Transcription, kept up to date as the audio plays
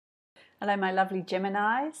Hello, my lovely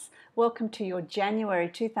Geminis. Welcome to your January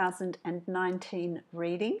 2019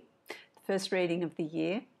 reading, the first reading of the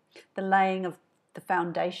year, the laying of the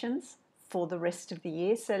foundations for the rest of the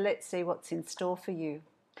year. So let's see what's in store for you.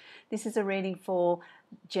 This is a reading for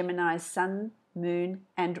Gemini's sun, moon,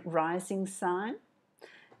 and rising sign.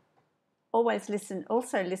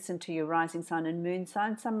 Also listen to your rising sign and moon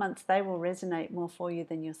sign. Some months they will resonate more for you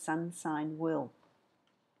than your sun sign will.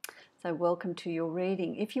 So welcome to your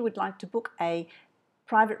reading. If you would like to book a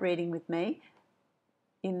private reading with me,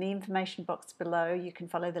 in the information box below you can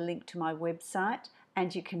follow the link to my website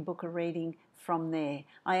and you can book a reading from there.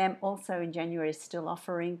 I am also in January still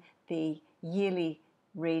offering the yearly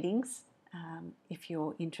readings if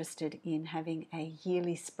you're interested in having a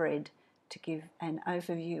yearly spread to give an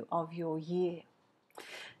overview of your year.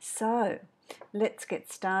 So let's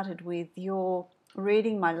get started with your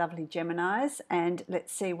reading, my lovely Geminis, and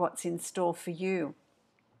let's see what's in store for you.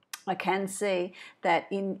 I can see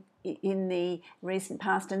that in the recent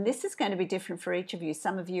past, and this is going to be different for each of you.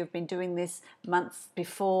 Some of you have been doing this months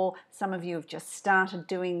before, some of you have just started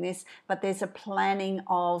doing this, but there's a planning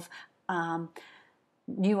of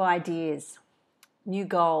new ideas, new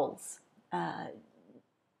goals.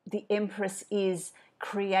 The Empress is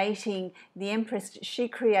creating, she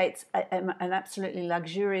creates an absolutely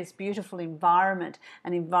luxurious, beautiful environment,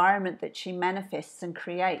 an environment that she manifests and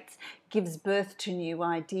creates, gives birth to new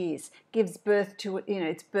ideas, gives birth to,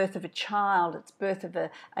 it's birth of a child, it's birth of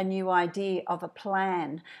a new idea, of a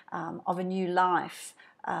plan, of a new life.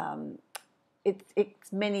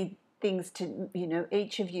 It's many things to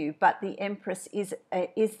each of you, but the Empress is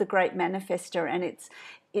the great manifester, and it's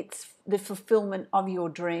the fulfillment of your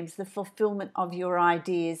dreams, the fulfillment of your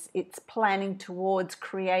ideas. It's planning towards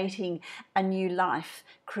creating a new life,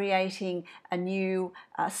 creating a new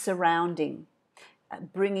surrounding,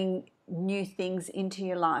 bringing new things into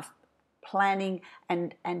your life, planning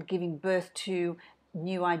and giving birth to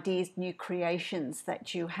new ideas, new creations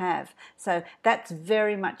that you have. So that's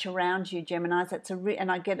very much around you, Geminis. And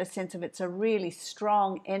I get a sense of it's a really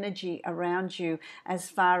strong energy around you as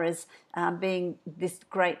far as being this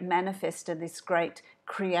great manifester, this great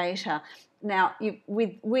creator. Now,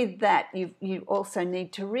 with that, you also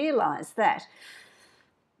need to realize that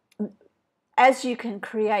as you can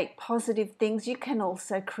create positive things, you can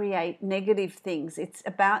also create negative things. It's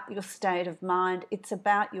about your state of mind. It's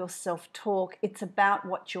about your self-talk. It's about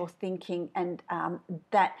what you're thinking, and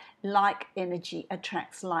that like energy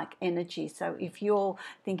attracts like energy. So if you're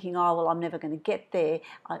thinking, oh, well, I'm never going to get there,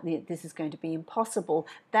 this is going to be impossible,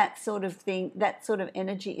 that sort of thing, that sort of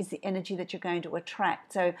energy is the energy that you're going to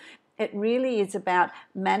attract. So it really is about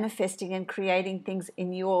manifesting and creating things in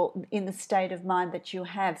the state of mind that you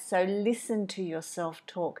have. So listen to your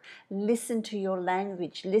self-talk, listen to your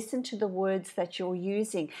language, listen to the words that you're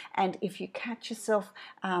using. And if you catch yourself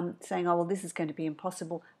saying, oh, well, this is going to be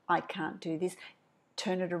impossible, I can't do this,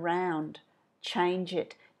 turn it around, change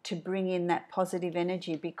it to bring in that positive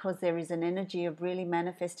energy, because there is an energy of really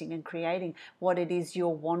manifesting and creating what it is you're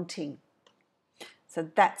wanting. So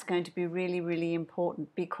that's going to be really, really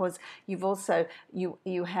important, because you've also,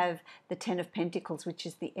 you have the Ten of Pentacles, which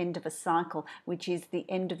is the end of a cycle, which is the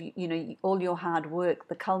end of, all your hard work,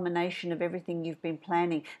 the culmination of everything you've been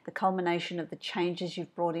planning, the culmination of the changes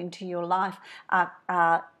you've brought into your life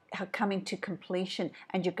are coming to completion,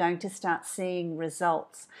 and you're going to start seeing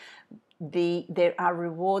results. There are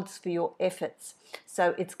rewards for your efforts,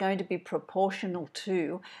 so it's going to be proportionate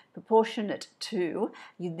to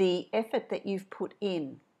the effort that you've put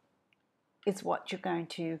in is what you're going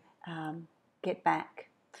to get back.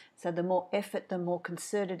 So the more effort, the more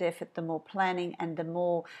concerted effort, the more planning, and the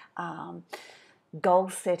more goal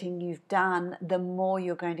setting you've done, the more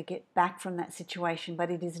you're going to get back from that situation.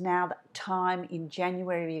 But it is now that time in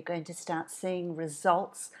January where you're going to start seeing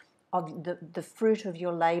results of the fruit of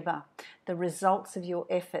your labor, the results of your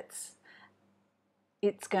efforts.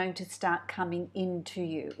 It's going to start coming into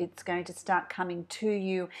you. It's going to start coming to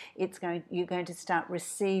you. You're going to start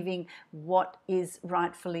receiving what is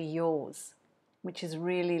rightfully yours, which is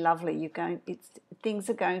really lovely. Things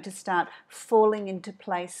are going to start falling into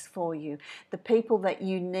place for you. The people that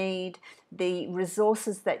you need, the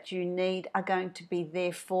resources that you need are going to be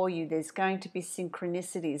there for you. There's going to be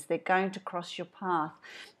synchronicities. They're going to cross your path.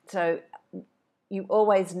 So you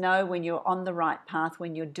always know when you're on the right path,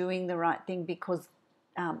 when you're doing the right thing, because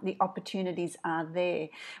the opportunities are there.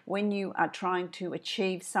 When you are trying to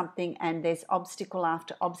achieve something and there's obstacle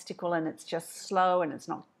after obstacle and it's just slow and it's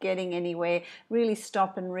not getting anywhere, really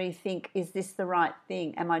stop and rethink, is this the right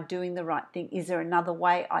thing? Am I doing the right thing? Is there another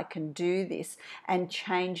way I can do this? And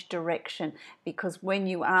change direction, because when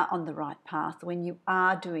you are on the right path, when you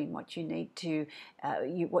are doing what you need to,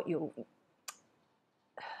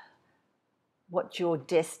 what your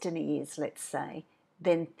destiny is, let's say,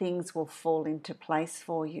 then things will fall into place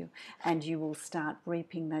for you and you will start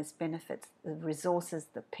reaping those benefits. The resources,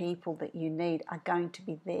 the people that you need are going to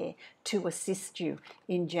be there to assist you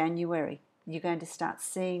in January. You're going to start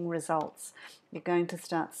seeing results. You're going to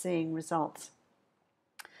start seeing results.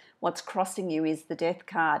 What's crossing you is the death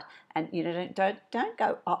card, and you don't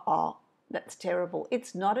go, oh, that's terrible.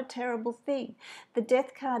 It's not a terrible thing. The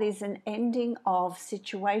death card is an ending of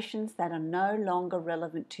situations that are no longer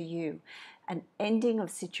relevant to you, an ending of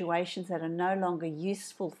situations that are no longer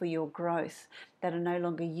useful for your growth, that are no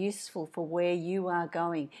longer useful for where you are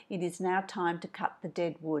going. It is now time to cut the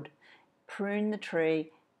dead wood, prune the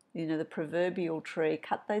tree, the proverbial tree,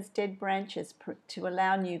 cut those dead branches to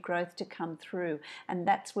allow new growth to come through. And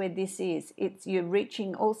that's where this is. You're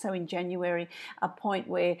reaching also in January a point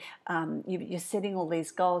where you're setting all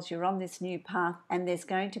these goals, you're on this new path, and there's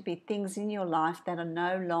going to be things in your life that are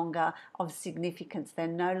no longer of significance. They're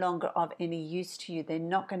no longer of any use to you. They're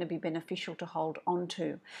not going to be beneficial to hold on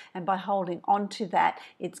to. And by holding on to that,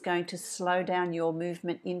 it's going to slow down your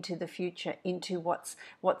movement into the future, into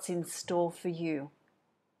what's in store for you.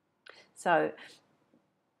 So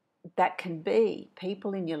that can be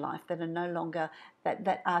people in your life that are no longer,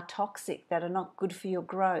 that are toxic, that are not good for your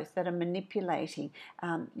growth, that are manipulating.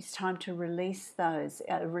 It's time to release those.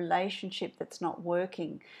 A relationship that's not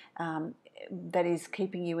working, that is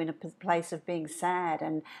keeping you in a place of being sad,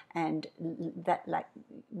 and that, like,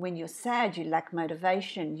 when you're sad, you lack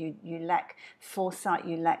motivation, you lack foresight,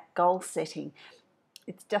 you lack goal setting.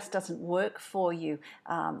 It just doesn't work for you.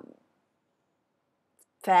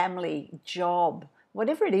 Family, job,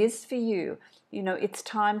 whatever it is for you, it's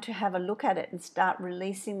time to have a look at it and start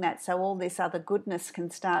releasing that so all this other goodness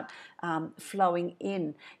can start flowing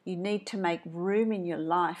in. You need to make room in your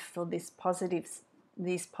life for these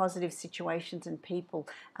positive situations and people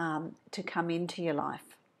to come into your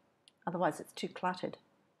life. Otherwise, it's too cluttered.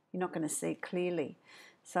 You're not going to see clearly.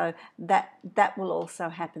 So that will also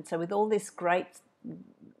happen. So with all these great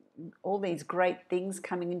things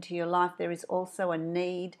coming into your life, there is also a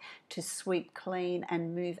need to sweep clean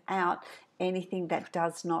and move out anything that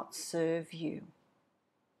does not serve you.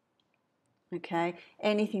 Okay?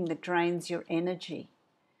 Anything that drains your energy.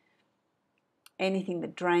 Anything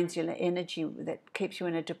that drains your energy, that keeps you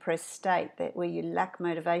in a depressed state, where you lack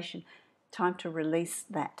motivation, time to release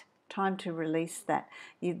that. Time to release that.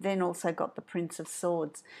 You've then also got the Prince of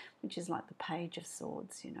Swords, which is like the Page of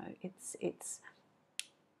Swords.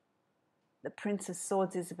 The Prince of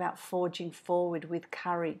Swords is about forging forward with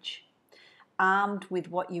courage, armed with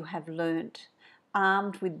what you have learnt,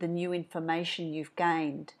 armed with the new information you've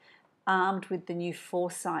gained, armed with the new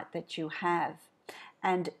foresight that you have.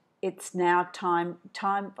 And it's now time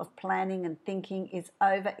of planning and thinking is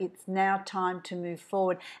over. It's now time to move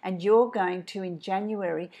forward. And you're going to, in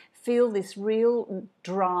January, feel this real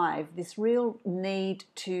drive, this real need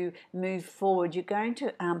to move forward. You're going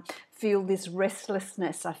to feel this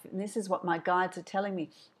restlessness. This is what my guides are telling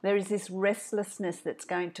me. There is this restlessness that's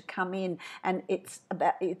going to come in, and it's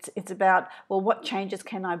about, well, what changes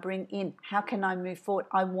can I bring in? How can I move forward?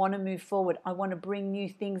 I want to move forward. I want to bring new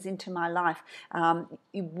things into my life.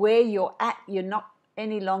 Where you're at, you're not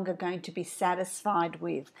any longer going to be satisfied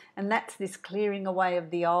with. And that's this clearing away of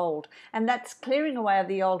the old. And that's clearing away of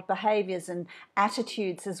the old behaviors and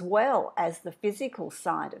attitudes as well as the physical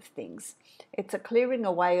side of things. It's a clearing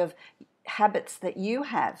away of habits that you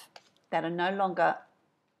have that are no longer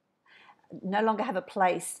have a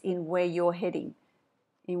place in where you're heading,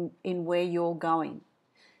 in where you're going.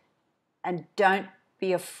 And don't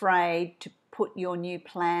be afraid to put your new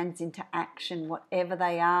plans into action, whatever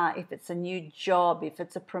they are. If it's a new job, if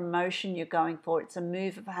it's a promotion you're going for, it's a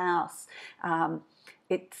move of house,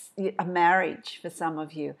 it's a marriage for some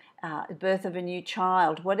of you, birth of a new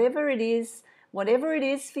child, whatever it is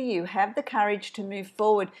for you, have the courage to move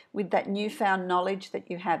forward with that newfound knowledge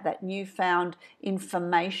that you have, that newfound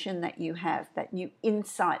information that you have, that new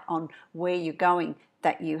insight on where you're going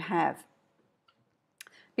that you have.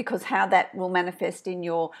 Because how that will manifest in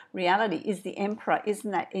your reality is the Emperor.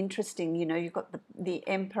 Isn't that interesting? You've got the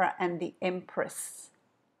Emperor and the Empress.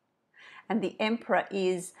 And the Emperor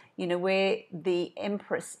is, where the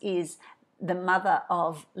Empress is, the mother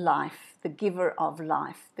of life, the giver of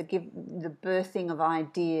life, the birthing of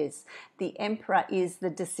ideas. The Emperor is the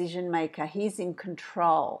decision maker. He's in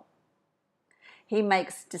control. He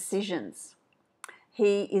makes decisions.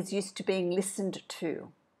 He is used to being listened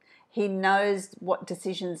to. He knows what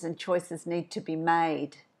decisions and choices need to be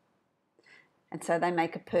made. And so they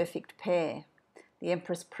make a perfect pair. The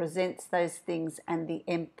Empress presents those things and the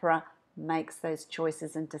Emperor makes those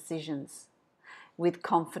choices and decisions with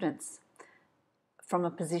confidence, from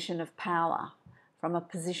a position of power, from a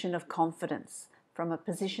position of confidence, from a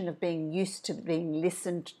position of being used to being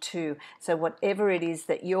listened to. So whatever it is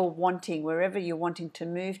that you're wanting, wherever you're wanting to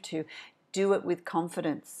move to, do it with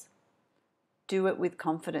confidence. Do it with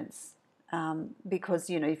confidence. Because,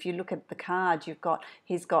 you know, if you look at the card,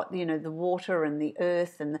 he's got, you know, the water and the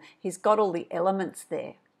earth, and he's got all the elements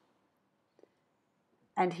there.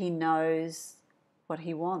 And he knows what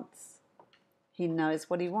he wants. He knows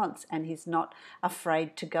what he wants, and he's not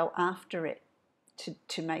afraid to go after it,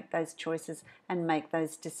 to make those choices and make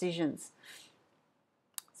those decisions.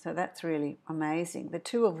 So that's really amazing. The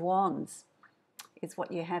Two of Wands is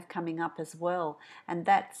what you have coming up as well, and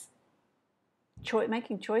that's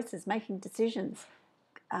making choices, making decisions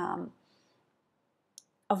of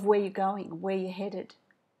where you're going, where you're headed.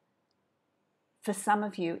 For some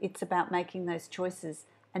of you, it's about making those choices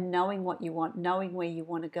and knowing what you want, knowing where you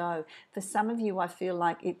want to go. For some of you, I feel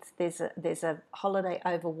like there's a holiday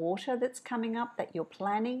over water that's coming up that you're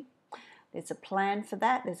planning. There's a plan for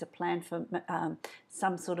that. There's a plan for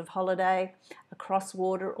some sort of holiday across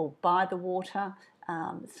water or by the water.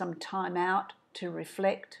 Some time out to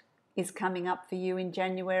reflect is coming up for you in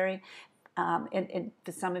January. And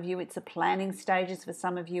for some of you, it's the planning stages. For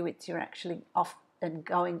some of you, it's you're actually off and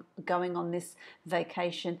going on this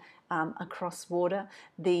vacation across water.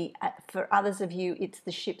 For others of you, it's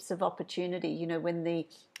the ships of opportunity. You know, when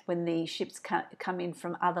the ships come in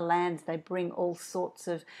from other lands, they bring all sorts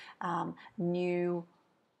of new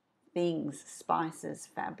things, spices,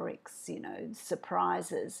 fabrics, you know,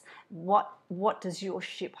 surprises. What does your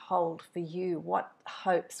ship hold for you? What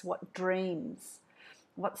hopes, what dreams,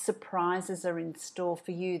 what surprises are in store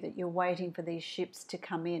for you that you're waiting for these ships to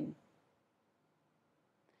come in?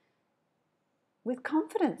 With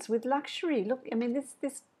confidence, with luxury. Look, I mean,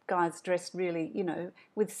 this guy's dressed really, you know,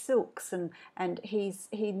 with silks, and he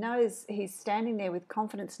knows, he's standing there with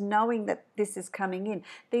confidence, knowing that this is coming in.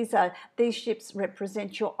 These ships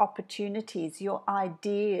represent your opportunities, your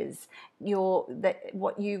ideas,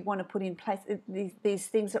 what you want to put in place. These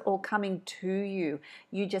things are all coming to you.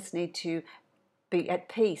 You just need to be at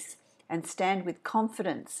peace and stand with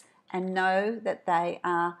confidence and know that they're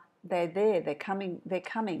there, they're coming,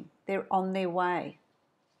 they're on their way.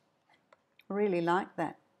 I really like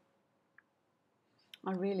that.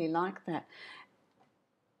 I really like that.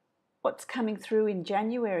 What's coming through in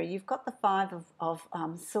January? You've got the Five of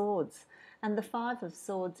Swords, and the Five of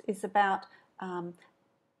Swords is about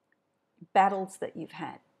battles that you've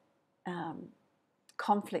had,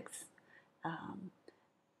 conflicts,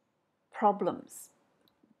 problems,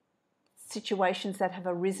 situations that have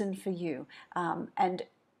arisen for you, and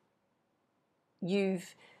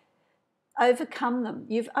you've overcome them.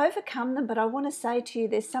 You've overcome them, but I want to say to you,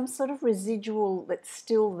 there's some sort of residual that's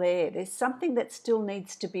still there. There's something that still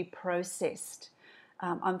needs to be processed.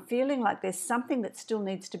 I'm feeling like there's something that still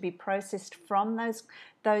needs to be processed from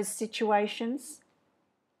those situations,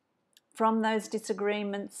 from those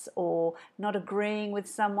disagreements, or not agreeing with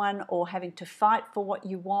someone, or having to fight for what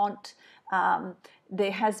you want.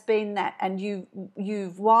 There has been that, and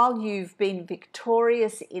while you've been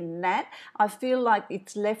victorious in that, I feel like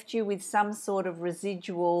it's left you with some sort of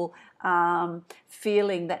residual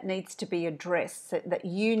feeling that needs to be addressed, that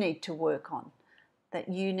you need to work on,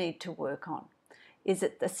 Is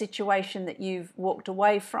it the situation that you've walked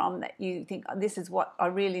away from, that you think, oh, this is what I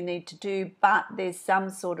really need to do, but there's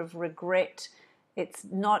some sort of regret? It's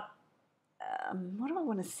not, what do I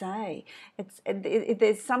want to say?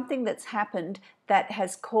 There's something that's happened that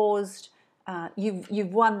has caused,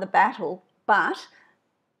 you've won the battle, but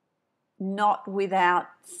not without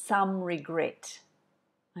some regret,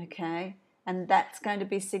 okay? And that's going to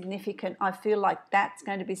be significant. I feel like that's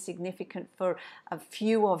going to be significant for a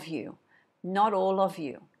few of you. Not all of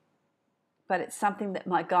you, but it's something that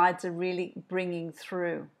my guides are really bringing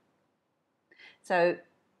through. So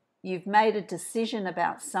you've made a decision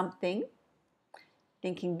about something,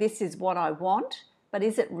 thinking this is what I want, but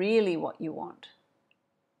is it really what you want?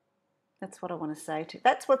 That's what I want to say to you.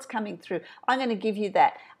 That's what's coming through. I'm going to give you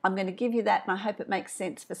that. I'm going to give you that, and I hope it makes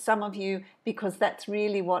sense for some of you, because that's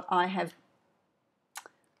really what I've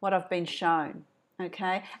been shown.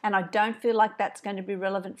 Okay, and I don't feel like that's going to be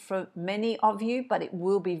relevant for many of you, but it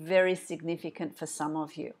will be very significant for some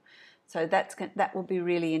of you. So that will be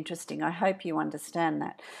really interesting. I hope you understand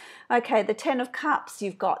that. Okay, the Ten of Cups,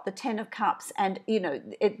 you've got the Ten of Cups, and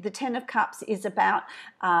the Ten of Cups is about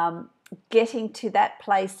getting to that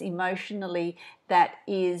place emotionally that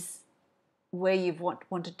is where you've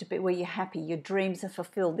wanted to be, where you're happy, your dreams are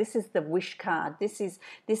fulfilled. This is the wish card. This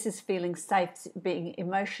is feeling safe, being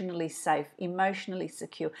emotionally safe, emotionally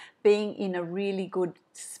secure, being in a really good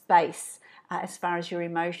space as far as your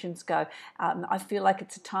emotions go. I feel like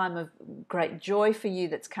it's a time of great joy for you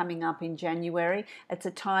that's coming up in January. It's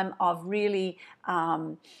a time of really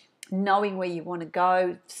knowing where you want to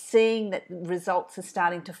go, seeing that results are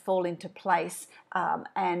starting to fall into place,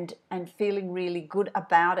 and feeling really good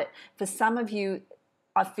about it. For some of you,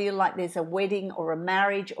 I feel like there's a wedding or a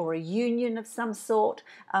marriage or a union of some sort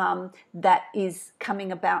that is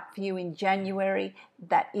coming about for you in January,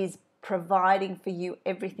 that is providing for you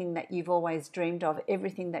everything that you've always dreamed of,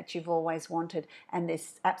 everything that you've always wanted, and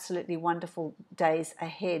there's absolutely wonderful days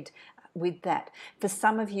ahead with that. For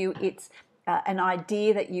some of you, it's an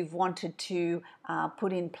idea that you've wanted to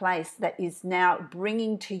put in place that is now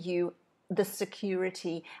bringing to you the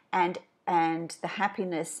security and the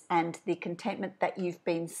happiness and the contentment that you've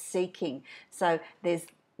been seeking. So there's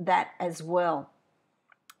that as well.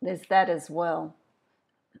 There's that as well.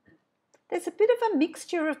 There's a bit of a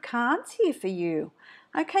mixture of cards here for you.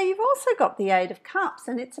 Okay, you've also got the Eight of Cups,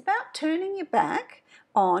 and it's about turning your back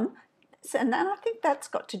on, and I think that's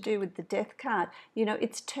got to do with the Death card.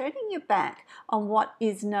 It's turning your back on what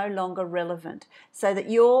is no longer relevant, so that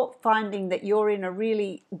you're finding that you're in a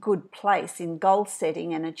really good place in goal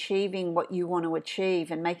setting and achieving what you want to achieve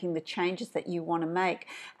and making the changes that you want to make.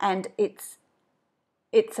 And it's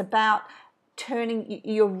about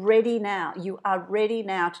you're ready now. You are ready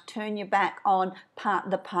now to turn your back on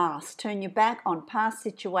the past, turn your back on past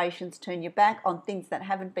situations, turn your back on things that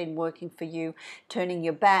haven't been working for you, turning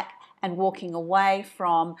your back and walking away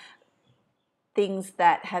from things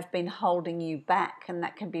that have been holding you back, and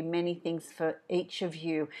that can be many things for each of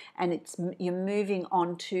you. And you're moving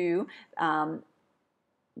on to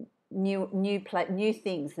new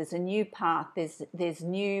things. There's a new path. There's a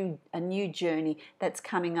new journey that's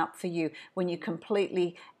coming up for you when you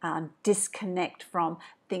completely disconnect from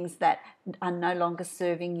things that are no longer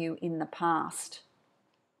serving you in the past.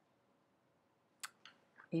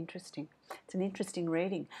 Interesting. It's an interesting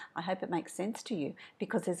reading. I hope it makes sense to you,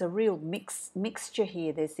 because there's a real mixture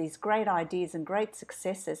here. There's these great ideas and great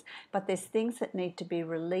successes, but there's things that need to be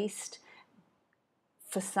released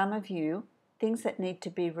for some of you, things that need to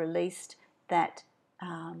be released that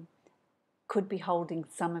could be holding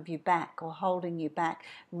some of you back or holding you back.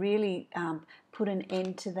 Really put an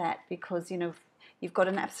end to that, because you've got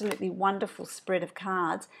an absolutely wonderful spread of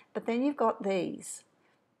cards, but then you've got these.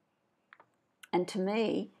 And to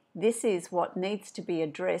me, this is what needs to be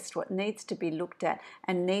addressed, what needs to be looked at,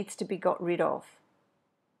 and needs to be got rid of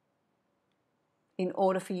in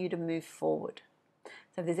order for you to move forward.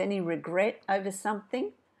 So if there's any regret over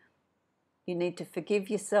something, you need to forgive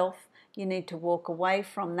yourself. You need to walk away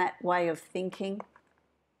from that way of thinking.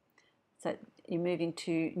 So you're moving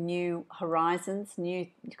to new horizons,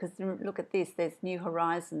 because look at this, there's new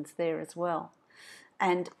horizons there as well.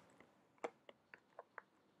 And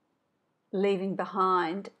leaving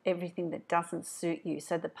behind everything that doesn't suit you.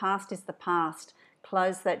 So the past is the past.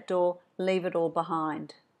 Close that door, leave it all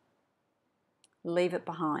behind. Leave it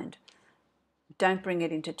behind. Don't bring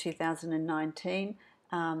it into 2019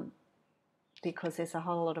 because there's a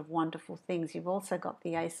whole lot of wonderful things. You've also got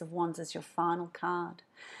the Ace of Wands as your final card.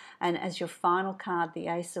 And as your final card, the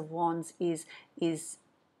Ace of Wands is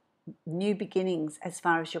new beginnings as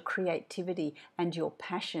far as your creativity and your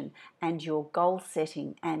passion and your goal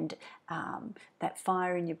setting and that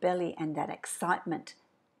fire in your belly and that excitement.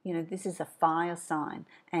 This is a fire sign,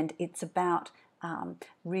 and it's about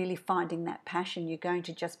really finding that passion. You're going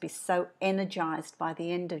to just be so energized by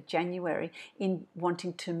the end of January in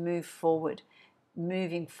wanting to move forward,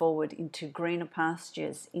 moving forward into greener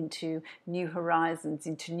pastures, into new horizons,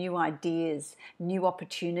 into new ideas, new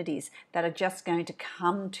opportunities that are just going to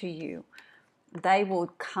come to you. They will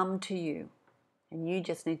come to you, and you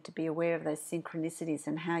just need to be aware of those synchronicities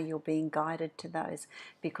and how you're being guided to those,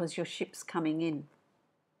 because your ship's coming in.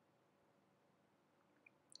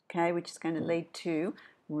 Okay, which is going to lead to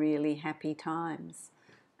really happy times.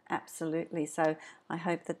 Absolutely. So I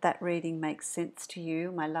hope that reading makes sense to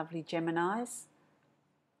you, my lovely Geminis.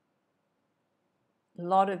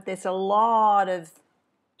 There's a lot of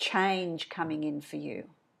change coming in for you,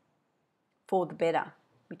 for the better,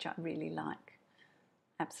 which I really like.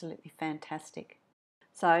 Absolutely fantastic.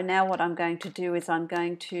 So now what I'm going to do is I'm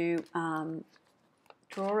going to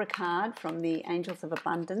draw a card from the Angels of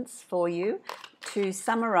Abundance for you to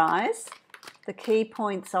summarize the key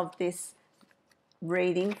points of this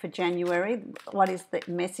reading for January. What is the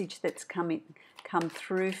message that's come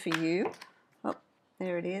through for you? Oh,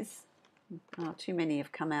 there it is. Oh, too many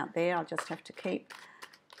have come out there. I'll just have to keep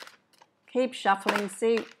shuffling,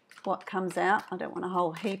 see what comes out. I don't want a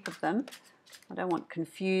whole heap of them. I don't want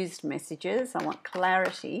confused messages. I want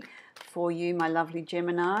clarity for you, my lovely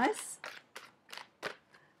Geminis.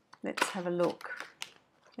 Let's have a look.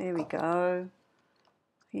 There we go.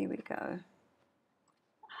 Here we go.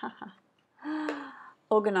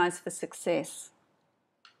 Organise for success.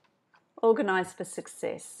 Organise for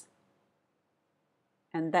success.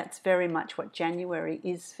 And that's very much what January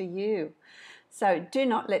is for you. So do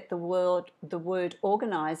not let the word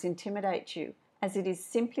organise intimidate you, as it is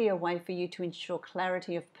simply a way for you to ensure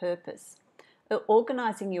clarity of purpose.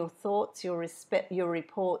 Organising your thoughts, your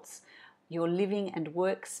reports, your living and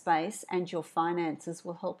workspace and your finances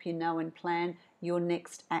will help you know and plan your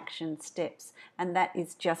next action steps. And that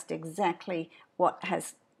is just exactly what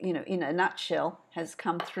has, in a nutshell, has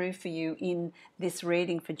come through for you in this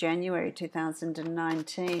reading for January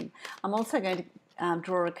 2019. I'm also going to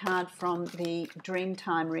draw a card from the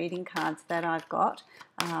Dreamtime reading cards that I've got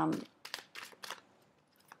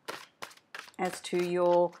as to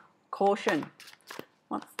your caution.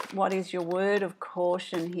 What is your word of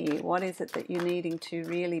caution here? What is it that you're needing to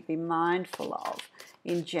really be mindful of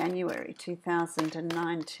in January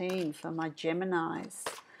 2019 for my Geminis?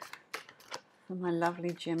 For my lovely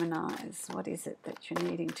Geminis, what is it that you're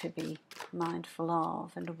needing to be mindful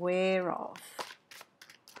of and aware of?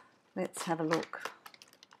 Let's have a look.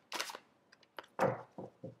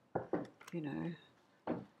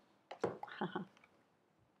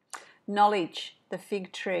 Knowledge, the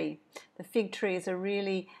fig tree. The fig tree is a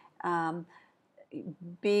really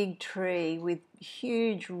big tree with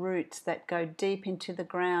huge roots that go deep into the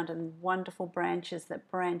ground and wonderful branches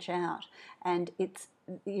that branch out. And it's,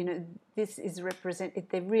 this is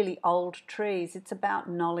they're really old trees. It's about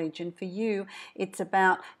knowledge. And for you, it's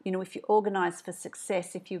about, if you organise for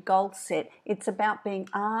success, if you goal set, it's about being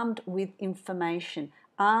armed with information,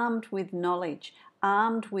 armed with knowledge,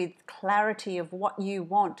 armed with clarity of what you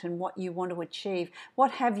want and what you want to achieve.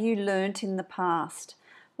 What have you learnt in the past?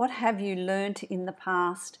 What have you learnt in the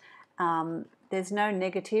past? There's no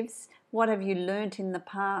negatives. What have you learnt in the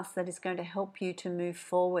past that is going to help you to move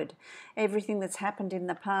forward? Everything that's happened in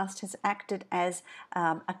the past has acted as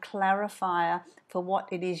a clarifier for what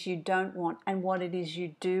it is you don't want and what it is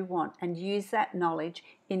you do want, and use that knowledge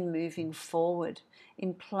in moving forward,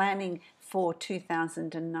 in planning for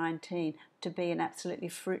 2019 to be an absolutely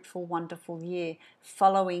fruitful, wonderful year,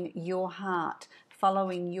 following your heart,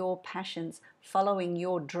 following your passions, following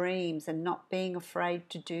your dreams, and not being afraid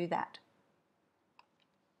to do that.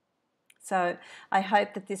 So I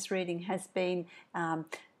hope that this reading has been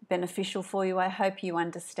beneficial for you. I hope you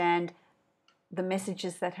understand the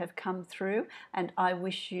messages that have come through, and I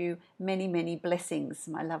wish you many, many blessings,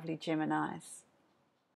 my lovely Geminis.